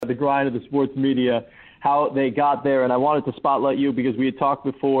the grind of the sports media, how they got there. And I wanted to spotlight you because we had talked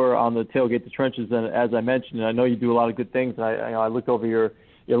before on the Tailgate the Trenches, and as I mentioned, I know you do a lot of good things. I looked over your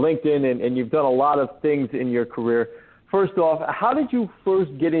LinkedIn, and you've done a lot of things in your career. First off, how did you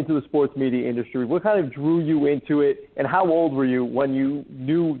first get into the sports media industry? What kind of drew you into it, and how old were you when you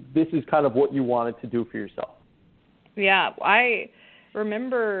knew this is kind of what you wanted to do for yourself? Yeah, I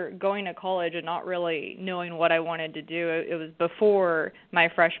remember going to college and not really knowing what I wanted to do. It was before my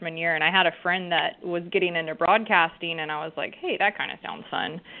freshman year, and I had a friend that was getting into broadcasting, and I was like, hey, that kind of sounds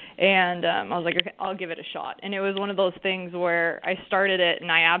fun. And I was like, okay, I'll give it a shot. And it was one of those things where I started it, and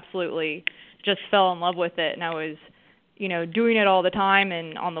I absolutely just fell in love with it, and I was doing it all the time.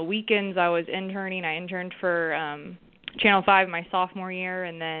 And on the weekends I was interning. I interned for Channel 5 my sophomore year,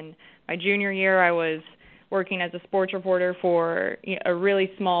 and then my junior year I was working as a sports reporter for a really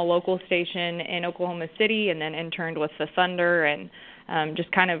small local station in Oklahoma City, and then interned with the Thunder, and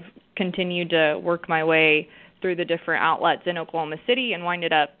just kind of continued to work my way through the different outlets in Oklahoma City, and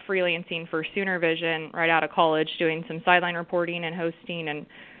winded up freelancing for Sooner Vision right out of college, doing some sideline reporting and hosting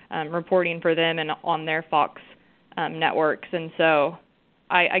and reporting for them and on their Fox networks. And so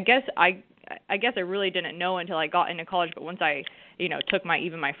I guess I really didn't know until I got into college, but once I took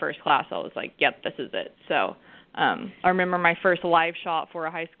my first class, I was like, yep, this is it. So I remember my first live shot for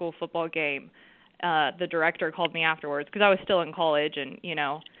a high school football game. The director called me afterwards because I was still in college, and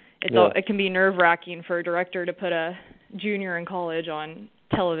it can be nerve-wracking for a director to put a junior in college on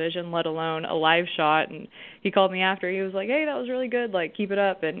television, let alone a live shot. And he called me after. He was like, hey, that was really good, like, keep it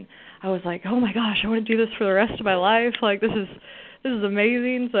up. And I was like, oh my gosh, I want to do this for the rest of my life, like, this is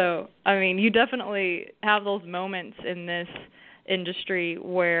amazing. So I mean, you definitely have those moments in this industry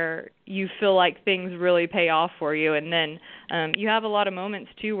where you feel like things really pay off for you, and then you have a lot of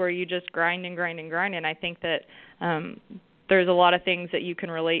moments too where you just grind and grind and grind. And I think that there's a lot of things that you can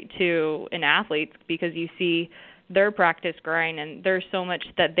relate to in athletes, because you see their practice grind, and there's so much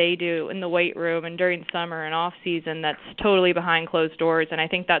that they do in the weight room and during summer and off season that's totally behind closed doors. And I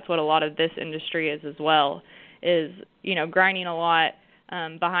think that's what a lot of this industry is as well, is grinding a lot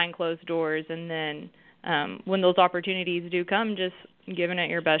behind closed doors, and then when those opportunities do come, just giving it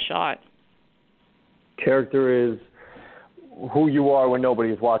your best shot. Character is who you are when nobody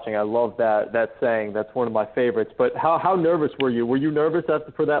is watching. I love that saying. That's one of my favorites. But how nervous were you? Were you nervous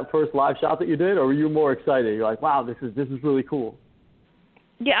for that first live shot that you did, or were you more excited? You're like, wow, this is really cool.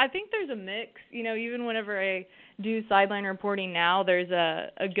 Yeah, I think there's a mix. Even whenever I do sideline reporting now, there's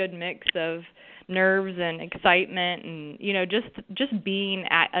a good mix of nerves and excitement, and just being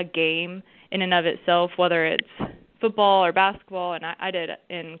at a game in and of itself, whether it's football or basketball. And I did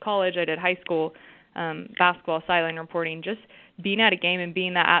in college, I did high school basketball sideline reporting. Just being at a game and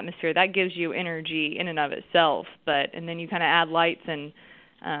being that atmosphere, that gives you energy in and of itself. And then you kind of add lights and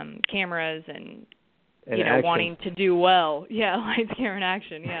cameras and wanting to do well. Yeah, lights, camera, and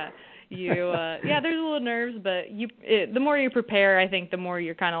action. Yeah. There's a little nerves, but the more you prepare, I think the more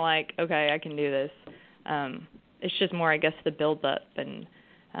you're kind of like, okay, I can do this. It's just more, I guess, the build up and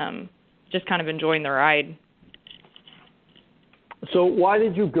just kind of enjoying the ride. So why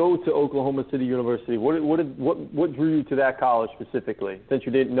did you go to Oklahoma City University? What drew you to that college specifically, since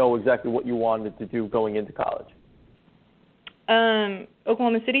you didn't know exactly what you wanted to do going into college?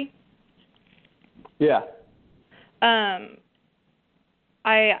 Oklahoma City? Yeah.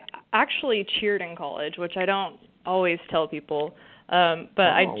 I actually cheered in college, which I don't always tell people. But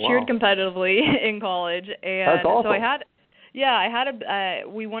I cheered competitively in college, and that's awesome. So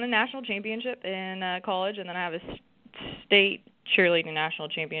we won a national championship in college, and then I have a state cheerleading national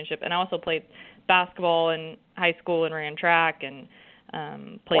championship, and I also played basketball in high school and ran track and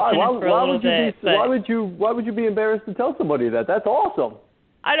played tennis for a little bit. Why would you be embarrassed to tell somebody that? That's awesome.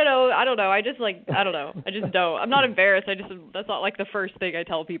 I don't know. I don't know. I just don't. I'm not embarrassed. That's not like the first thing I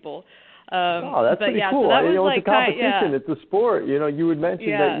tell people. That's pretty cool. So that was it's a competition. It's a sport. You would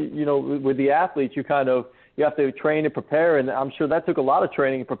mention that, with the athletes, you have to train and prepare, and I'm sure that took a lot of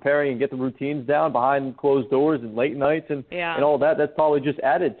training and preparing and get the routines down behind closed doors and late nights and all that. That's probably just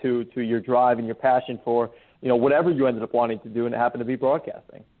added to your drive and your passion for, whatever you ended up wanting to do, and it happened to be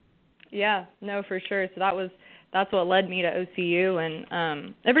broadcasting. Yeah, no, for sure. So that's what led me to OCU,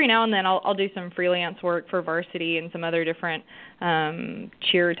 and every now and then I'll do some freelance work for Varsity and some other different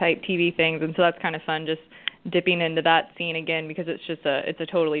cheer-type TV things, and so that's kind of fun, just dipping into that scene again, because it's a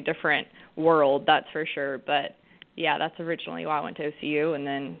totally different world, that's for sure. But yeah, that's originally why I went to OCU, and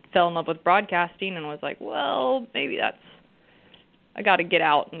then fell in love with broadcasting and was like, well, maybe I got to get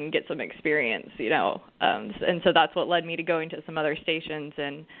out and get some experience, and so that's what led me to going to some other stations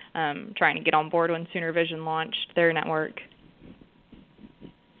and trying to get on board when Sooner Vision launched their network.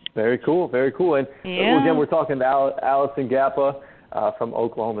 Very cool, very cool. And again, we're talking to Allison Gappa from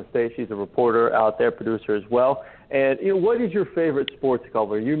Oklahoma State. She's a reporter out there, producer as well. And what is your favorite sport to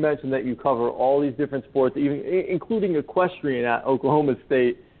cover? You mentioned that you cover all these different sports, even including equestrian at Oklahoma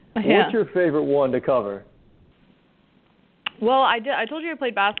State. Yeah. What's your favorite one to cover? Well, I told you I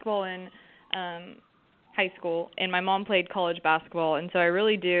played basketball in high school, and my mom played college basketball, and so I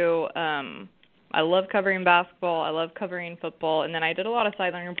really do. I love covering basketball. I love covering football, and then I did a lot of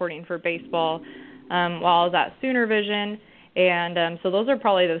sideline reporting for baseball while I was at Sooner Vision, and so those are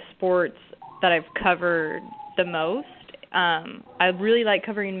probably the sports that I've covered the most. I really like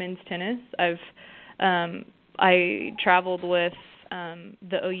covering men's tennis. I traveled with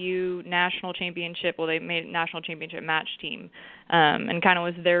the OU national championship. Well, they made a national championship match team, and kind of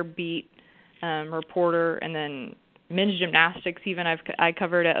was their beat reporter, and then men's gymnastics even I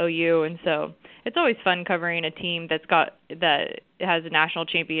covered at OU, and so it's always fun covering a team that has a national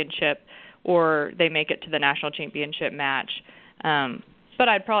championship or they make it to the national championship match. But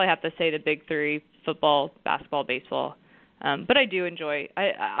I'd probably have to say the big three: football, basketball, baseball. But I do enjoy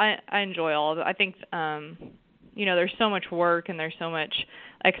I enjoy all of it. I think there's so much work and there's so much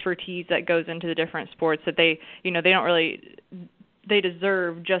expertise that goes into the different sports that they don't really. They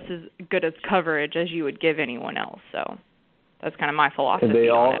deserve just as good as coverage as you would give anyone else. So that's kind of my philosophy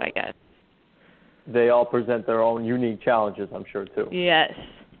on it, I guess. They all present their own unique challenges, I'm sure, too. Yes.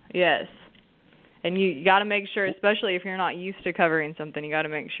 And you got to make sure, especially if you're not used to covering something, you got to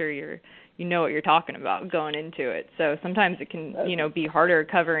make sure you know what you're talking about going into it. So sometimes it can, be harder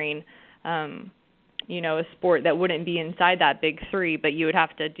covering, a sport that wouldn't be inside that big three, but you would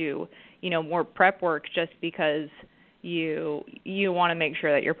have to do, more prep work just because you want to make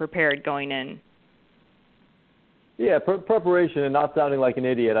sure that you're prepared going in. Yeah, preparation and not sounding like an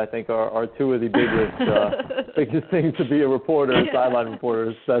idiot, I think, are two of the biggest things to be a reporter, a sideline reporter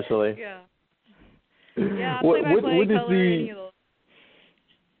especially. Yeah, play-by-play,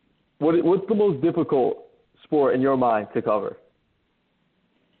 what's the most difficult sport in your mind to cover?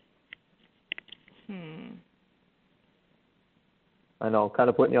 I know, kind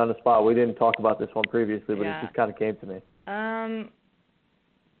of putting you on the spot. We didn't talk about this one previously, but it just kind of came to me.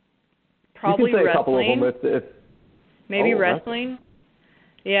 Probably you can say wrestling. A couple of them if maybe wrestling.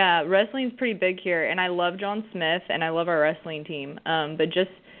 Yeah, wrestling's pretty big here, and I love John Smith, and I love our wrestling team. But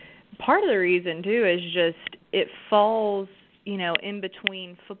just part of the reason, too, is just it falls, in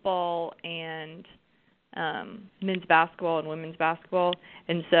between football and men's basketball and women's basketball.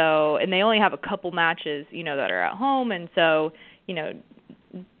 And they only have a couple matches, that are at home, and so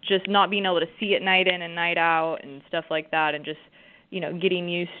just not being able to see it night in and night out and stuff like that, and just, getting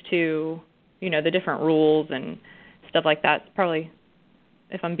used to, the different rules and stuff like that. Probably,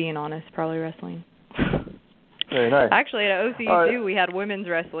 if I'm being honest, probably wrestling. Very nice. Actually, at OCU, too, we had women's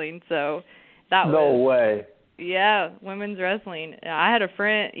wrestling, so that was... No way. Yeah, women's wrestling. I had a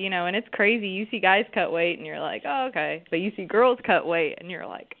friend, and it's crazy. You see guys cut weight, and you're like, oh, okay. But you see girls cut weight, and you're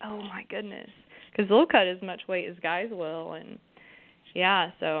like, oh, my goodness. Because they'll cut as much weight as guys will, and...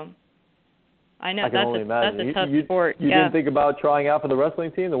 Yeah, so I know that's a tough sport. You didn't think about trying out for the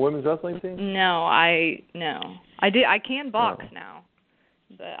wrestling team, the women's wrestling team? No, I did. I can box now,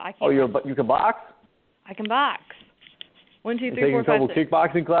 but I can't. Oh, you can box? I can box. 1, 2, 3, 4, 5, 6. Taking a couple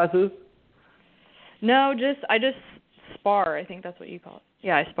kickboxing classes? No, I just spar. I think that's what you call it.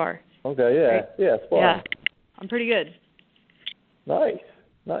 Yeah, I spar. Okay, yeah, right? Yeah, spar. Yeah, I'm pretty good. Nice.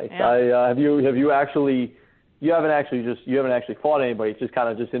 Yeah. Have you actually? You haven't actually fought anybody. It's just kind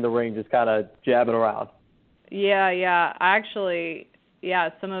of in the ring, just kind of jabbing around. Yeah.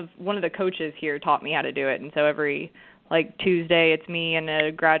 One of the coaches here taught me how to do it, and so every Tuesday it's me and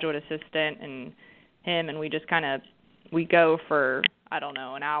a graduate assistant and him, and we just we go for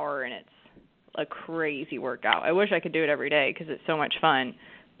an hour, and it's a crazy workout. I wish I could do it every day because it's so much fun,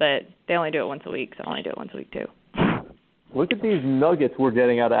 but they only do it once a week, so I only do it once a week too. Look at these nuggets we're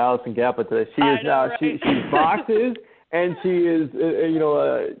getting out of Allison Gappa today. She she boxes and she is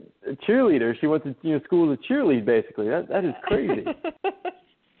a cheerleader. She went to school to cheerlead basically. That is crazy.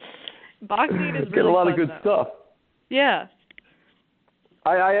 Boxing is really get a lot fun, of good though. stuff. Yeah.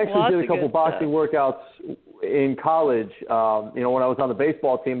 I actually did a couple boxing stuff. workouts in college. When I was on the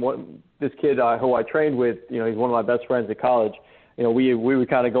baseball team, this kid who I trained with, he's one of my best friends at college. We would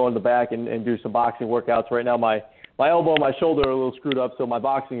kind of go in the back and do some boxing workouts. Right now, my elbow and my shoulder are a little screwed up, so my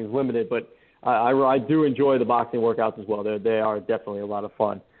boxing is limited. But I do enjoy the boxing workouts as well. They are definitely a lot of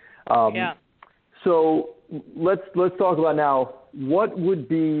fun. Yeah. So let's talk about now. What would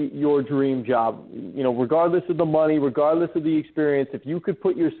be your dream job? Regardless of the money, regardless of the experience, if you could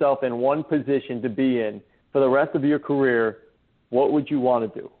put yourself in one position to be in for the rest of your career, what would you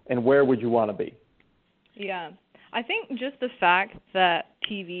want to do, and where would you want to be? Yeah. I think just the fact that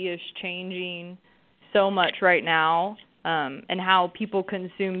TV is changing so much right now, and how people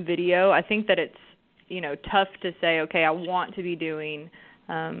consume video, I think that it's, tough to say, okay, I want to be doing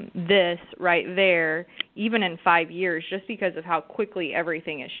this right there, even in 5 years, just because of how quickly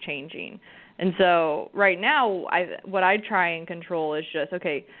everything is changing. And so right now, what I try and control is just,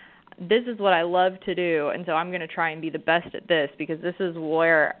 okay, this is what I love to do, and so I'm going to try and be the best at this because this is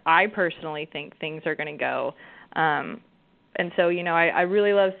where I personally think things are going to go. And so, I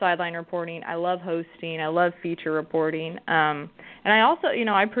really love sideline reporting. I love hosting. I love feature reporting. And I also,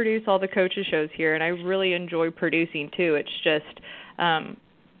 I produce all the coaches shows here, and I really enjoy producing too. It's just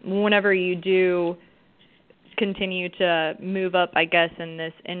whenever you do continue to move up, I guess, in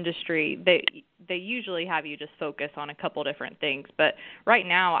this industry, they usually have you just focus on a couple different things. But right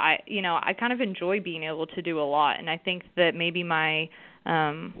now, I kind of enjoy being able to do a lot, and I think that maybe my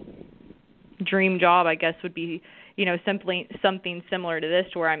dream job, I guess, would be, simply something similar to this,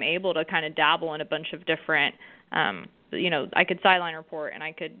 to where I'm able to kind of dabble in a bunch of different, I could sideline report, and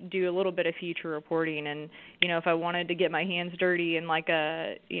I could do a little bit of feature reporting, and if I wanted to get my hands dirty in like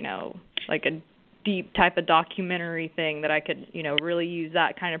a deep type of documentary thing, that I could, really use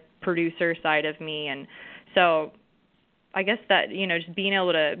that kind of producer side of me. And so I guess that, just being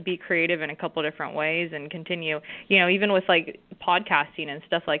able to be creative in a couple different ways and continue, even with like podcasting and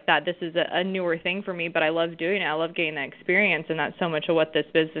stuff like that, this is a newer thing for me, but I love doing it. I love getting that experience, and that's so much of what this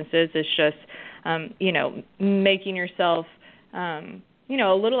business is just, making yourself, a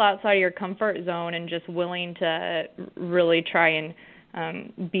little outside of your comfort zone and just willing to really try and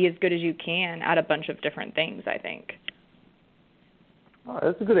be as good as you can at a bunch of different things, I think. Oh,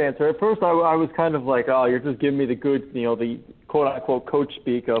 that's a good answer. At first, I was kind of like, oh, you're just giving me the good, the quote-unquote coach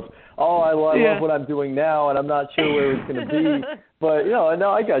speak of, I love what I'm doing now, and I'm not sure where it's going to be. But,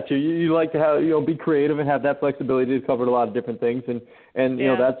 no, I got you. You like to have, be creative and have that flexibility to cover a lot of different things. And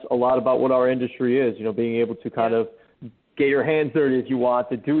that's a lot about what our industry is, being able to kind of get your hands dirty if you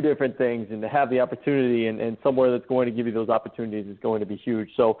want, to do different things and to have the opportunity, and somewhere that's going to give you those opportunities is going to be huge.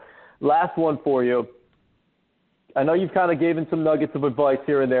 So last one for you. I know you've kind of given some nuggets of advice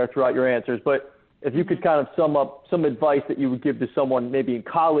here and there throughout your answers, but if you could kind of sum up some advice that you would give to someone maybe in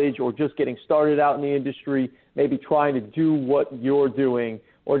college or just getting started out in the industry, maybe trying to do what you're doing,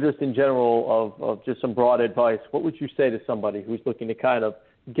 or just in general of just some broad advice, what would you say to somebody who's looking to kind of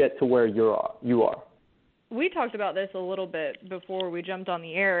get to where you are? We talked about this a little bit before we jumped on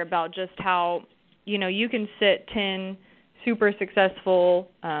the air about just how, you can sit 10 super successful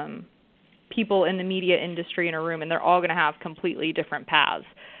people in the media industry in a room, and they're all going to have completely different paths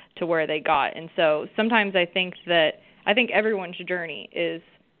to where they got. And so sometimes I think everyone's journey is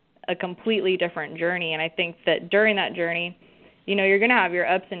a completely different journey, and I think that during that journey, you're going to have your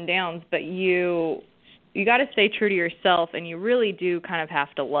ups and downs, but you got to stay true to yourself, and you really do kind of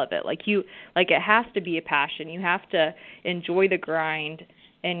have to love it. It has to be a passion. You have to enjoy the grind,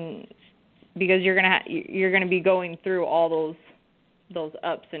 and because you're going to be going through all those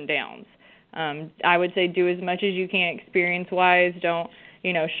ups and downs. I would say do as much as you can experience-wise. Don't,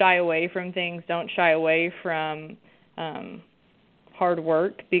 shy away from things. Don't shy away from hard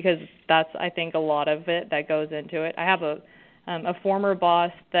work, because that's, I think, a lot of it that goes into it. I have a former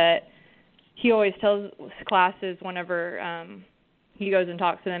boss that he always tells classes whenever he goes and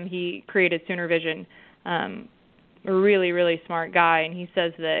talks to them. He created Sooner Vision, a really, really smart guy, and he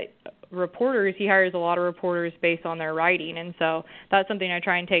says that he hires a lot of reporters based on their writing, and so that's something I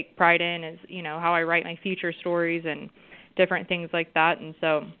try and take pride in, is how I write my feature stories and different things like that. And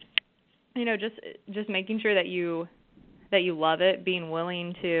so just making sure that you love it, being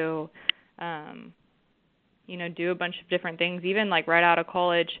willing to do a bunch of different things. Even like right out of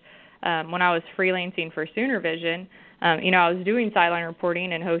college, when I was freelancing for Sooner Vision, I was doing sideline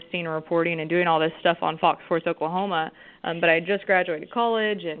reporting and hosting and reporting and doing all this stuff on Fox Sports Oklahoma, but I had just graduated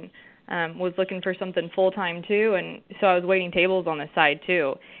college and was looking for something full-time too, and so I was waiting tables on the side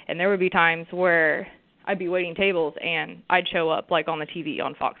too. And there would be times where I'd be waiting tables and I'd show up like on the TV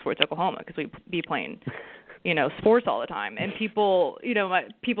on Fox Sports Oklahoma, because we'd be playing, sports all the time. And people,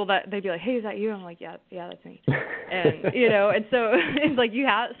 people that they'd be like, "Hey, is that you?" I'm like, "Yeah, that's me." And and so it's like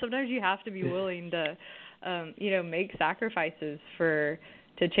sometimes you have to be willing to, make sacrifices to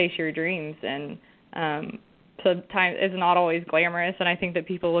chase your dreams. And sometimes it's not always glamorous, and I think that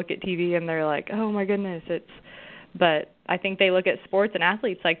people look at TV and they're like, "Oh my goodness," but I think they look at sports and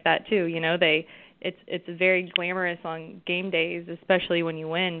athletes like that too. It's very glamorous on game days, especially when you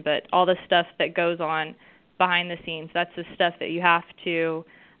win, but all the stuff that goes on behind the scenes, that's the stuff that you have to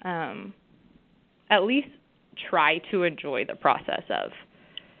at least try to enjoy the process of.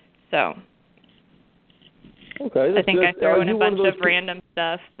 So okay, I think I throw in a bunch of random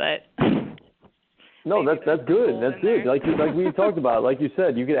stuff, but no, that's good. That's good. Like we talked about, like you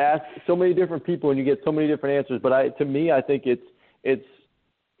said, you can ask so many different people and you get so many different answers. But to me, I think it's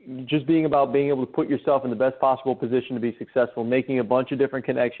just being about being able to put yourself in the best possible position to be successful, making a bunch of different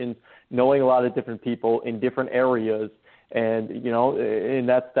connections, knowing a lot of different people in different areas. And, and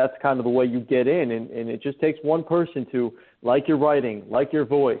that's kind of the way you get in. And it just takes one person to like your writing, like your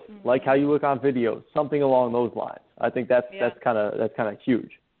voice, like how you look on videos, something along those lines. I think that's kind of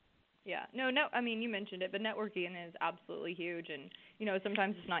huge. Yeah. No, I mean, you mentioned it, but networking is absolutely huge. And,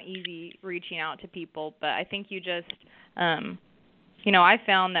 sometimes it's not easy reaching out to people, but I think you just, I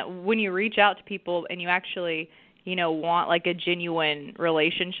found that when you reach out to people and you actually, want like a genuine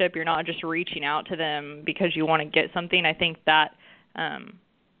relationship, you're not just reaching out to them because you want to get something. I think that,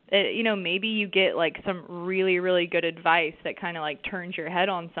 maybe you get like some really, really good advice that kind of like turns your head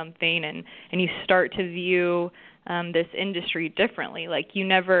on something and you start to view this industry differently. Like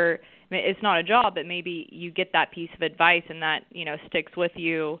it's not a job, but maybe you get that piece of advice and that, sticks with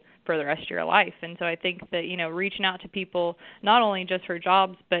you for the rest of your life. And so I think that, reaching out to people, not only just for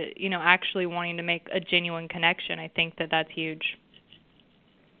jobs, but, actually wanting to make a genuine connection, I think that that's huge.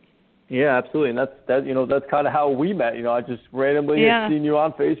 Yeah, absolutely. And that's kind of how we met. I just randomly had seen you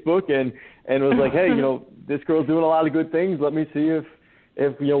on Facebook and was like, hey, this girl's doing a lot of good things. Let me see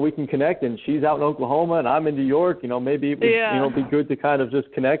if we can connect. And she's out in Oklahoma and I'm in New York. Maybe it would be good to kind of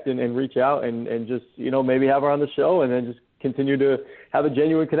just connect and reach out and just, maybe have her on the show and then just continue to have a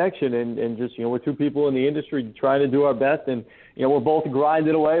genuine connection and just, we're two people in the industry trying to do our best. And, we're both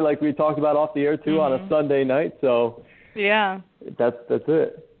grinding away like we talked about off the air too on a Sunday night. So that's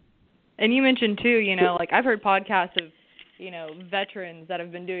it. And you mentioned too, like I've heard podcasts of, veterans that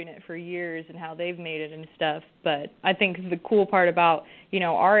have been doing it for years and how they've made it and stuff. But I think the cool part about,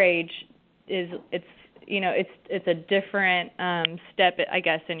 our age is it's a different step, I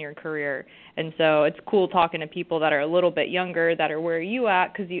guess, in your career. And so it's cool talking to people that are a little bit younger that are where you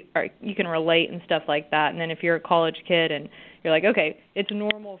at because you can relate and stuff like that. And then if you're a college kid and you're like, okay, it's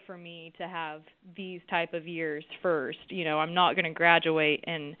normal for me to have these type of years first. I'm not going to graduate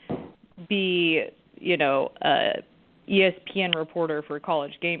and be, a ESPN reporter for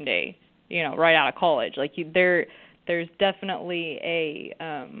College Game Day, right out of college. Like there's definitely a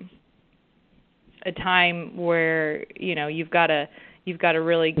time where you've got to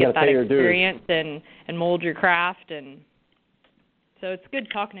really get that experience and mold your craft, and so it's good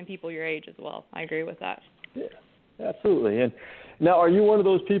talking to people your age as well. I agree with that. Yeah, absolutely. And now, are you one of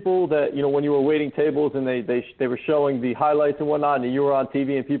those people that when you were waiting tables and they were showing the highlights and whatnot, and you were on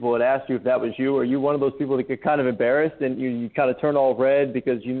TV and people had asked you if that was you? Are you one of those people that get kind of embarrassed and you kind of turn all red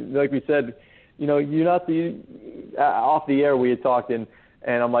because like we said, you're not off the air we had talked and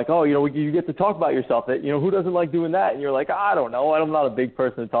I'm like, oh, you get to talk about yourself. Who doesn't like doing that? And you're like, I don't know. I'm not a big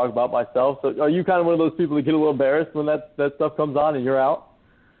person to talk about myself. So are you kind of one of those people that get a little embarrassed when that stuff comes on and you're out?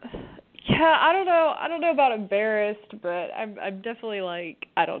 Yeah, I don't know. I don't know about embarrassed, but I'm definitely like,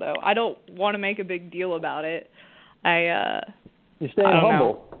 I don't know. I don't want to make a big deal about it. You're staying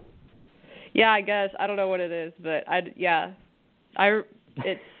humble. Know. Yeah, I guess. I don't know what it is, but I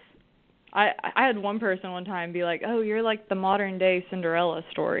had one person one time be like, oh, you're like the modern day Cinderella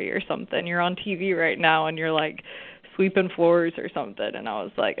story or something. You're on TV right now and you're like sweeping floors or something. And I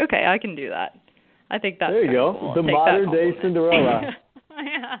was like, okay, I can do that. I think that's there you go. Cool. The modern day Cinderella.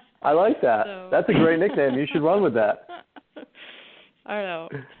 Yeah. I like that. So. That's a great nickname. You should run with that. I don't know.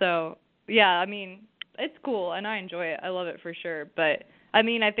 So, yeah, I mean, it's cool and I enjoy it. I love it for sure. But, I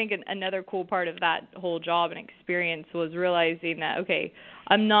mean, I think another cool part of that whole job and experience was realizing that, okay,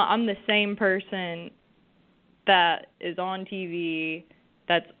 I'm the same person that is on TV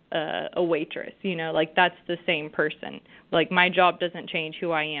that's a waitress, like that's the same person. Like my job doesn't change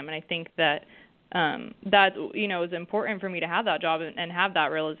who I am. And I think that that, is important for me to have that job and have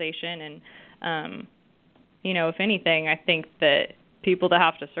that realization. And, if anything, I think that people that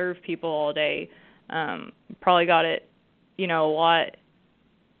have to serve people all day probably got it, a lot,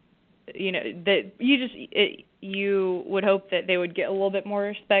 that you would hope that they would get a little bit more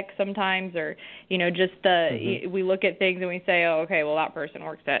respect sometimes, or, just we look at things and we say, oh, okay, well, that person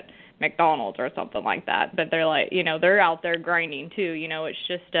works at McDonald's or something like that. But they're like, they're out there grinding too. It's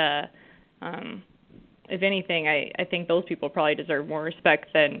just, if anything, I think those people probably deserve more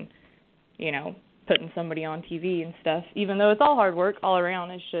respect than, putting somebody on TV and stuff, even though it's all hard work all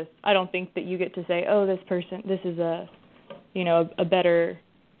around. It's just, I don't think that you get to say, oh, this is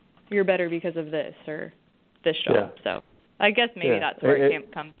you're better because of this or this job. Yeah. So I guess maybe that's where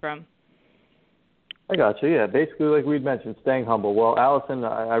it comes from. I got you. Yeah, basically like we'd mentioned, staying humble. Well, Allison,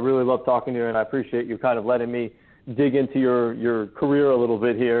 I really love talking to you, and I appreciate you kind of letting me dig into your career a little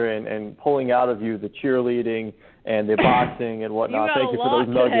bit here and pulling out of you the cheerleading and the boxing and whatnot. Thank you for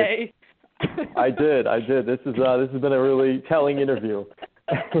those nuggets. I did. This has been a really telling interview.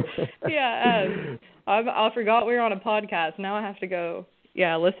 Yeah, I forgot we were on a podcast. Now I have to go.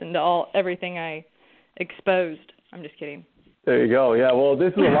 Yeah, listen to everything I exposed. I'm just kidding. There you go. Yeah. Well,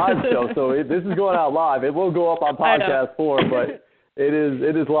 this is a live show, so this is going out live. It will go up on podcast form, but it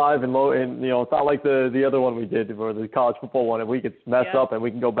is live and it's not like the other one we did or the college football one. If we could mess up and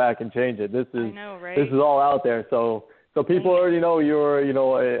we can go back and change it. This is all out there. So people already know you're an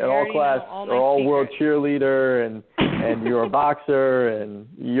all-class or all-world cheerleader, and you're a boxer, and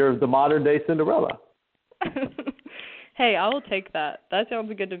you're the modern-day Cinderella. Hey, I will take that. That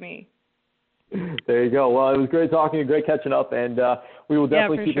sounds good to me. There you go. Well, it was great talking to you, great catching up, and we will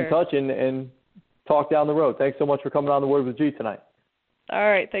definitely keep in touch and talk down the road. Thanks so much for coming on The Word with G tonight. All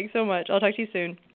right. Thanks so much. I'll talk to you soon.